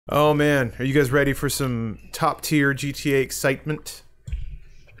Oh man, are you guys ready for some top tier GTA excitement?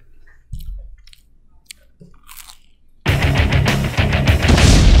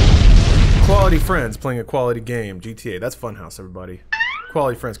 Quality friends playing a quality game, GTA. That's Funhaus, everybody.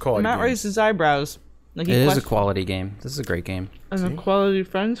 Quality friends, quality Matt games. raised his eyebrows. Like It is a quality game. This is a great game. And the quality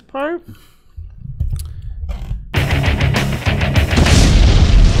friends part?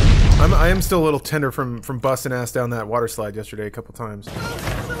 I am still a little tender from busting ass down that water slide yesterday a couple times.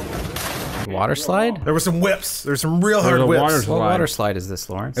 Water slide? There were some whips. There's some real hard whips. What water slide is this,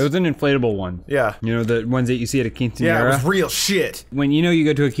 Lawrence? It was an inflatable one. Yeah. You know, the ones that you see at a quinceañera? Yeah, it was real shit. When you know you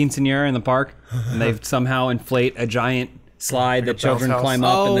go to a quinceañera in the park, and they somehow inflate a giant slide that children climb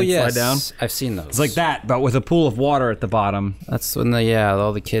up and then slide down? I've seen those. It's like that, but with a pool of water at the bottom. That's when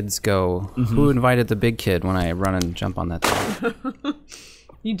all the kids go, who invited the big kid when I run and jump on that thing?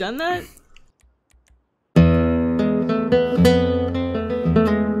 You done that?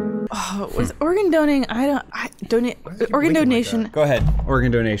 Oh, with organ donating, organ donation. Go ahead,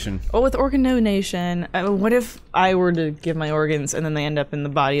 organ donation. Well, with organ donation, what if I were to give my organs and then they end up in the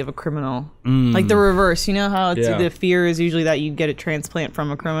body of a criminal? Like the reverse, you know how the fear is usually that you get a transplant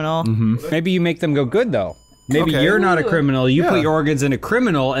from a criminal? Maybe you make them go good though. Maybe you're not a criminal, you put your organs in a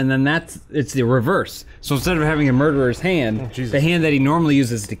criminal, and then it's the reverse. So instead of having a murderer's hand, the hand that he normally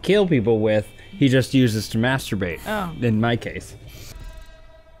uses to kill people with, he just uses to masturbate, in my case.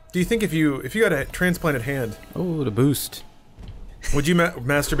 Do you think if you got a transplanted hand, Oh, the boost. would you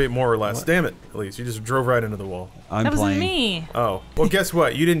masturbate more or less? Damn it, at least you just drove right into the wall. That wasn't me. Oh, well, guess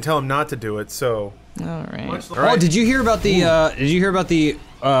what? You didn't tell him not to do it, so. All right. Oh, did you hear about the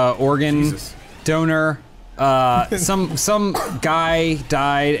organ donor? Some guy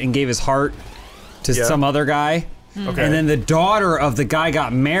died and gave his heart to some other guy, and then the daughter of the guy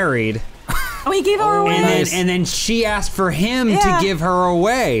got married. Oh, he gave her away. And then she asked for him to give her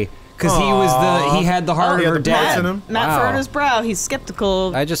away because he had the heart of her dad. Matt furrowed his brow. He's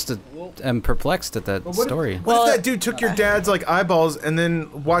skeptical. I just am perplexed at that story. What if that dude took your dad's like eyeballs and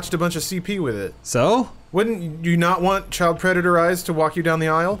then watched a bunch of CP with it? So? Wouldn't you not want child predator eyes to walk you down the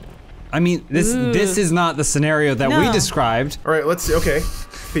aisle? I mean, this is not the scenario that we described. All right, let's see. Okay,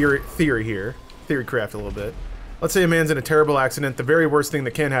 theory here. Theory craft a little bit. Let's say a man's in a terrible accident. The very worst thing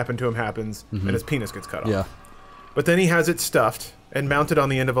that can happen to him happens, and his penis gets cut off. Yeah. But then he has it stuffed and mounted on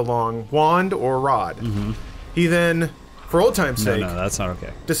the end of a long wand or rod. He then, for old time's sake, No, that's not okay.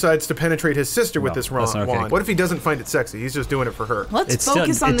 decides to penetrate his sister with this that's not okay. wand. What if he doesn't find it sexy? He's just doing it for her. Let's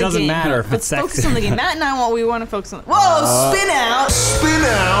focus on the game. It doesn't matter if Let's it's sexy. focus on the game. Matt and I we want to focus on. Whoa! Spin out! Spin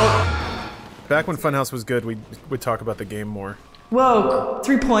out! Back when Funhaus was good, we'd talk about the game more. Whoa!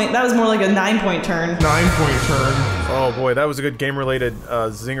 3-point. That was more like a 9-point turn. 9-point turn. Oh boy, that was a good game-related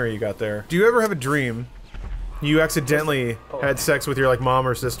zinger you got there. Do you ever have a dream you accidentally had sex with your mom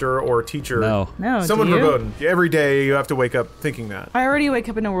or sister or teacher? No. No. Someone do you? verboten. Every day you have to wake up thinking that. I already wake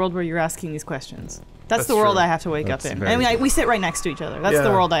up in a world where you're asking these questions. That's the true. world I have to wake up in. I mean, we sit right next to each other. That's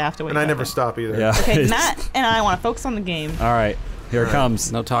the world I have to wake up in. And I never stop either. Yeah. Okay, Matt and I want to focus on the game. All right, here it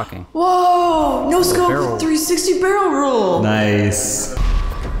comes. No talking. Whoa! No scope 360 barrel roll. Nice.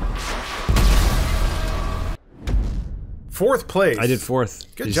 4th place. I did 4th.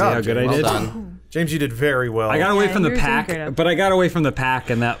 Good Did you job, see how good James. I did? Well done. James, you did very well. I got away from the you're doing pack, great. but I got away from the pack,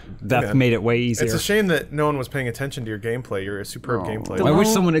 and that made it way easier. It's a shame that no one was paying attention to your gameplay. You're a superb gameplay. I wish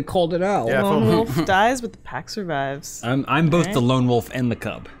someone had called it out. Yeah, Lone wolf dies, but the pack survives. I'm both the lone wolf and the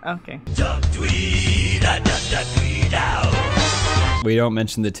cub. Okay. We don't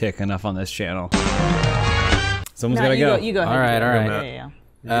mention the tick enough on this channel. Someone's gotta go. You go ahead. All right, all right. Yeah.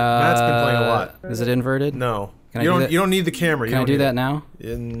 Matt's been playing a lot. Is it inverted? No. Can You I do that? don't need the camera. Can I do that now?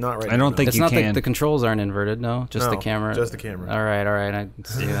 Not right now. I don't think It's you not can. the controls aren't inverted, no? Just the No, camera? just the camera. All right, I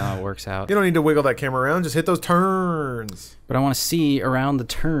see how it works out. You don't need to wiggle that camera around. Just hit those turns. But I want to see around the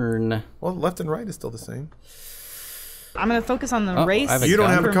turn. Well, left and right is still the same. I'm gonna focus on the Oh, race. I have a You don't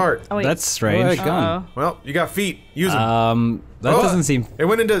gun. have a cart. Oh wait. That's strange. Oh, a gun. Well, you got feet. Use them. That doesn't seem. It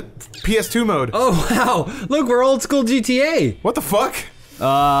went into PS2 mode. Oh wow! Look, we're old school GTA. What the fuck? Peek,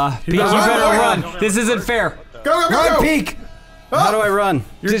 you Run, better boy. run. This isn't fair. Go, go, Run, go! Peek. How do I run?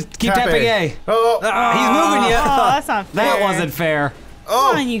 Just keep tapping A. Oh, He's moving you. Oh, that's not fair. That wasn't fair. oh.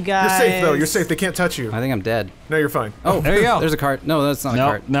 Come on, you guys. You're safe though. You're safe. They can't touch you. I think I'm dead. No, you're fine. Oh, There you go. There's a cart. No, that's not a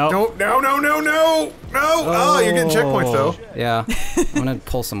cart. No. No, no, no, no, no, no! Oh, you're getting checkpoints though. Yeah. I'm gonna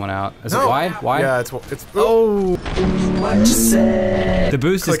pull someone out. Is No. it wide? Wide? Yeah, it's. Oh. The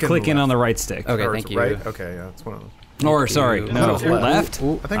boost is Clicking clicking left. on the right stick. Okay, Or thank it's you. Right. Okay, yeah, it's one of them. Or sorry, no, left. left? I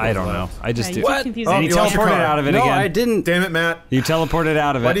think it I was don't know. left. I just Yeah, did. you keep confusing And me. he you lost your teleported car. out of it No, again. I didn't. Damn it, Matt. You teleported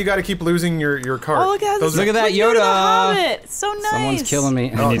out of it. Why do you got to keep losing your cart? Oh, look at this. Look at that Look at the Yoda. Hobbit. So nice. Someone's killing me.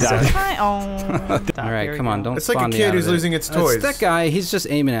 And you died. Hi. Oh. All right, come on, don't It's like a spawn me kid out who's of it. losing its It's toys. that guy, he's just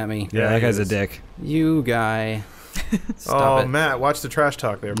aiming at me. Yeah, that he guy's a is. dick. You guy. Stop Oh, it. Matt, watch the trash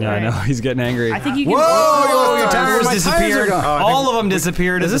talk there. Yeah, I know. He's getting angry. I think you can. Whoa! Oh, Your my tires tires disappeared. are gone. Oh, I All think- of them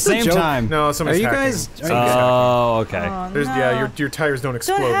disappeared at the this a same joke? time. No, Are somebody's you hacking. guys? Oh, okay. Oh, There's no. yeah, your tires don't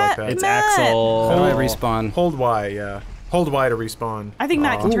explode like that. It's Matt. Axel. How do I respawn? Hold Y, yeah. Hold Y to respawn. I think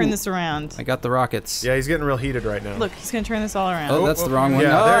Matt can turn this around. I got the rockets. Yeah, he's getting real heated right now. Look, he's gonna turn this all around. Oh, that's the wrong one.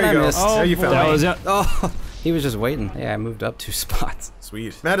 Yeah, Oh, there and you I go. missed. There you found That it. was it. Oh, he was just waiting. Yeah, I moved up 2 spots.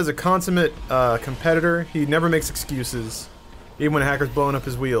 Sweet. Matt is a consummate competitor. He never makes excuses. Even when hackers blowing up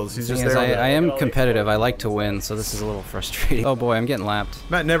his wheels, he's just Thing is, there. I am competitive. I like to win, so this is a little frustrating. Oh boy, I'm getting lapped.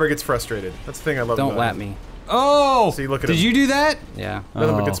 Matt never gets frustrated. That's the thing I love Don't about lap him. me. Oh! See, look at Did him. you do that? Yeah.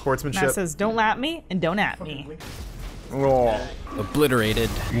 Nothing but Oh. good sportsmanship. Matt says, "Don't lap me and don't at me." Oh. Obliterated.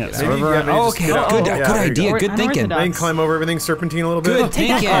 Yes. Maybe- Whoever- yeah, maybe oh, just okay. get out. Good, Yeah, good there you idea. go. Good thinking. Unorthodox. Then climb over everything, serpentine a little bit. Good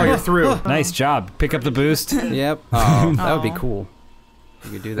thinking. Oh, you're through. Nice job. Pick up the boost. Yep. Oh, that would be cool.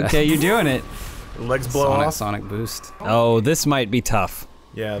 You could do that. Okay, you're doing it. Legs blow off. Sonic boost. Oh, this might be tough.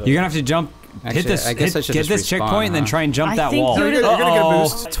 Yeah. You're gonna have to jump. Actually, hit this. I guess I should get just this respawn, checkpoint and then huh? try and jump I that think wall. you're You're gonna get a Uh-oh.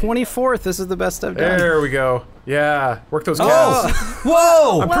 boost. 24th. This is the best I've done. There we go. Yeah. Work those Oh! calves.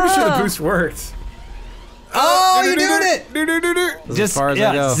 Whoa! I'm pretty sure the Whoa. boost worked. Oh, you're doing it! Do. As Just far as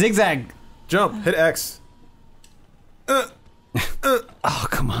I go. zigzag. Jump. Hit X. Oh,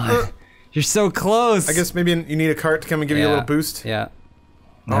 come on. You're so close. I guess maybe you need a cart to come and give you a little boost. Yeah.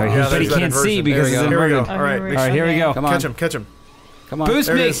 No, Oh, yeah, but he there's that can't see inversion. because There it's we go. Here we go. inverted. All right. Oh, make All right, here we go. Come on. Catch him. Catch him. Come on. Boost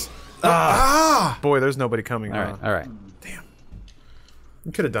There me. it is. Ah! Boy, there's nobody coming. All right. All right.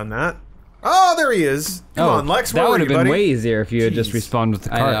 You could have done that. Oh, there he is. Come on, Lex. That where would were have you, been buddy? way easier if you had just Jeez. respawned with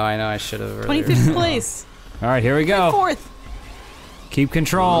the I cart. know. I know. I should have. 25th place. All right, here we go. 4th. Keep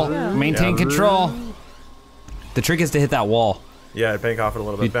control. Maintain Yeah. control. The trick is to hit that wall. Yeah, bank off it a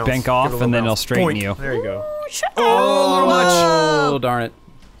little bit. You Bounce. bank Give it a off, little and then bounce. it'll straighten Boink. you. There you go. Oh, a little much. Oh darn it.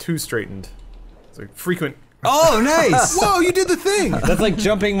 Too straightened. It's like frequent. Oh, nice. Whoa, you did the thing. That's like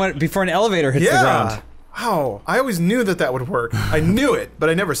jumping before an elevator hits the Yeah. ground. Wow. I always knew that would work. I knew it, but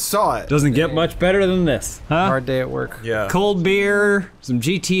I never saw it. Doesn't get much better than this, huh? Hard day at work. Yeah. Cold beer, some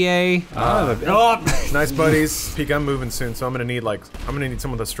GTA. Oh, Nice buddies. Peak, I'm moving soon, so I'm gonna need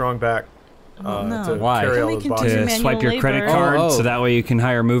someone with a strong back. no. To Why? carry Can all we those continue boxes. to manual swipe your credit labor? card Oh, oh. so that way you can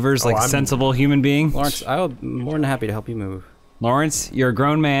hire movers like a I'm- sensible human being. Lawrence, I'm more than happy to help you move. Lawrence, you're a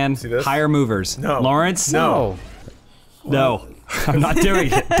grown man. See this? Hire movers. No. Lawrence? No. No. I'm not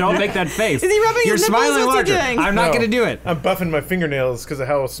doing it. Don't make that face. Is he rubbing You're his nipples? smiling What's he larger. doing? I'm not No. gonna do it. I'm buffing my fingernails because of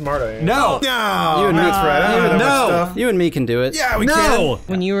how smart I am. No. No, and me. that's right. I don't know that much No. stuff. You and me can do it. Yeah, we No.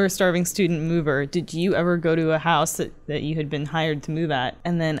 When you were a starving student mover, did you ever go to a house that you had been hired to move at,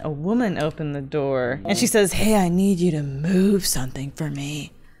 and then a woman opened the door and she says, "Hey, I need you to move something for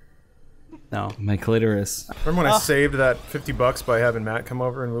me." No. My clitoris. can. Remember when I saved that $50 by having Matt come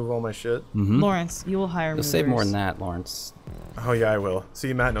over and move all my shit? Lawrence, you will hire You'll movers. save more than that, Lawrence. Oh yeah, I will.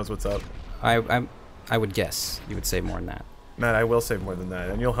 See, Matt knows what's up. I would guess you would save more than that. Matt, I will save more than that,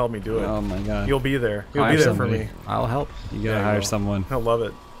 and you'll help me do it. Oh my god. You'll be there. You'll Hire be there somebody. for me. I'll help. You gotta Yeah, I hire will. someone. He'll love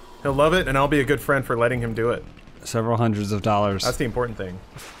it. He'll love it, and I'll be a good friend for letting him do it. Several hundreds of dollars. That's the important thing.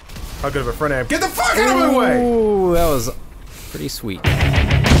 How good of a friend I am. Get the fuck out of my way! Ooh, that was pretty sweet.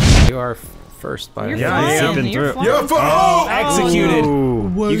 You are first by You're Yeah, I fine. am. Zipping You're through. fine. Yeah, oh!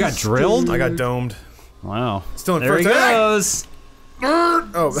 Executed. You got drilled? I got domed. Wow. Still in There he first. Hey! goes.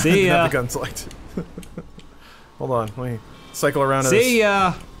 Oh, See ya. not the gun select. Hold on, let me cycle around to See this.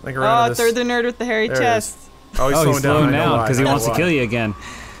 ya. Like around Oh, to this. third the nerd with the hairy There it chest. Oh, he's Oh, slowing he's slowing down. I know down why. because he I know wants to why. kill you again.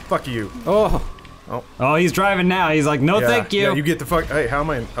 Fuck you. Oh, Oh, he's driving now. He's like, no, Yeah, thank you. Yeah, you get the fuck. Hey, how am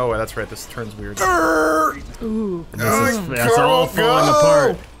I? Oh, that's right. This turns weird. Ooh. That's all falling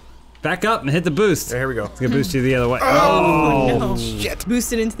apart. Back up and hit the boost. Yeah, here we go. It's gonna boost you the other way. Oh, No. shit!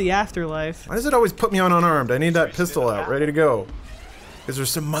 Boosted into the afterlife. Why does it always put me on unarmed? I need that pistol out, ready to go. Because there's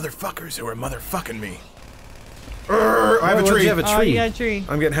some motherfuckers who are motherfucking me. I have a why'd tree. you have a Oh, tree? you got a tree.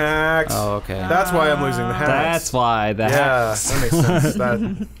 I'm getting hacked. Oh, okay. That's why I'm losing the hacks. That's why the Yeah, hacks. that makes sense.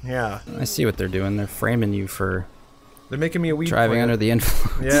 That, yeah. I see what they're doing. They're framing you for They're making me a weed driving plant. under the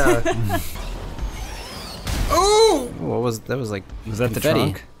influence. Yeah. Oh! What was that? Was like Was that the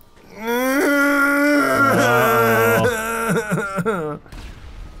confetti. trunk?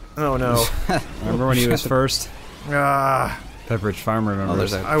 Oh no. Remember when he was first? Ah, Pepperidge Farm Oh,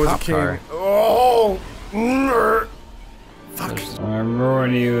 remembers. there's a I was a cop king. car. Oh! Remember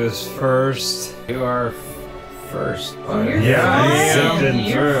when he was first? You are first.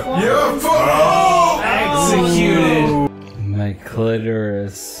 Executed. My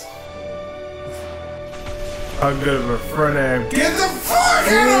clitoris. How good of a friend I am. Get the fuck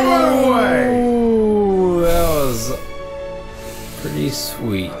out of my way! Ooh, that was pretty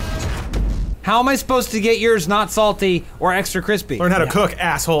sweet. How am I supposed to get yours not salty or extra crispy? Learn how to cook,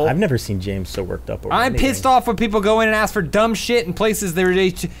 asshole. I've never seen James so worked up over I'm anything. pissed off when people go in and ask for dumb shit in places they're.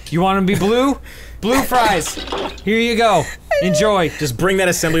 You want them to be blue? Blue fries. Here you go. Enjoy. Just bring that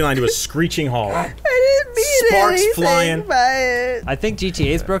assembly line to a screeching halt. I didn't mean Sparks anything flying. by it. I think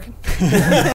GTA is broken.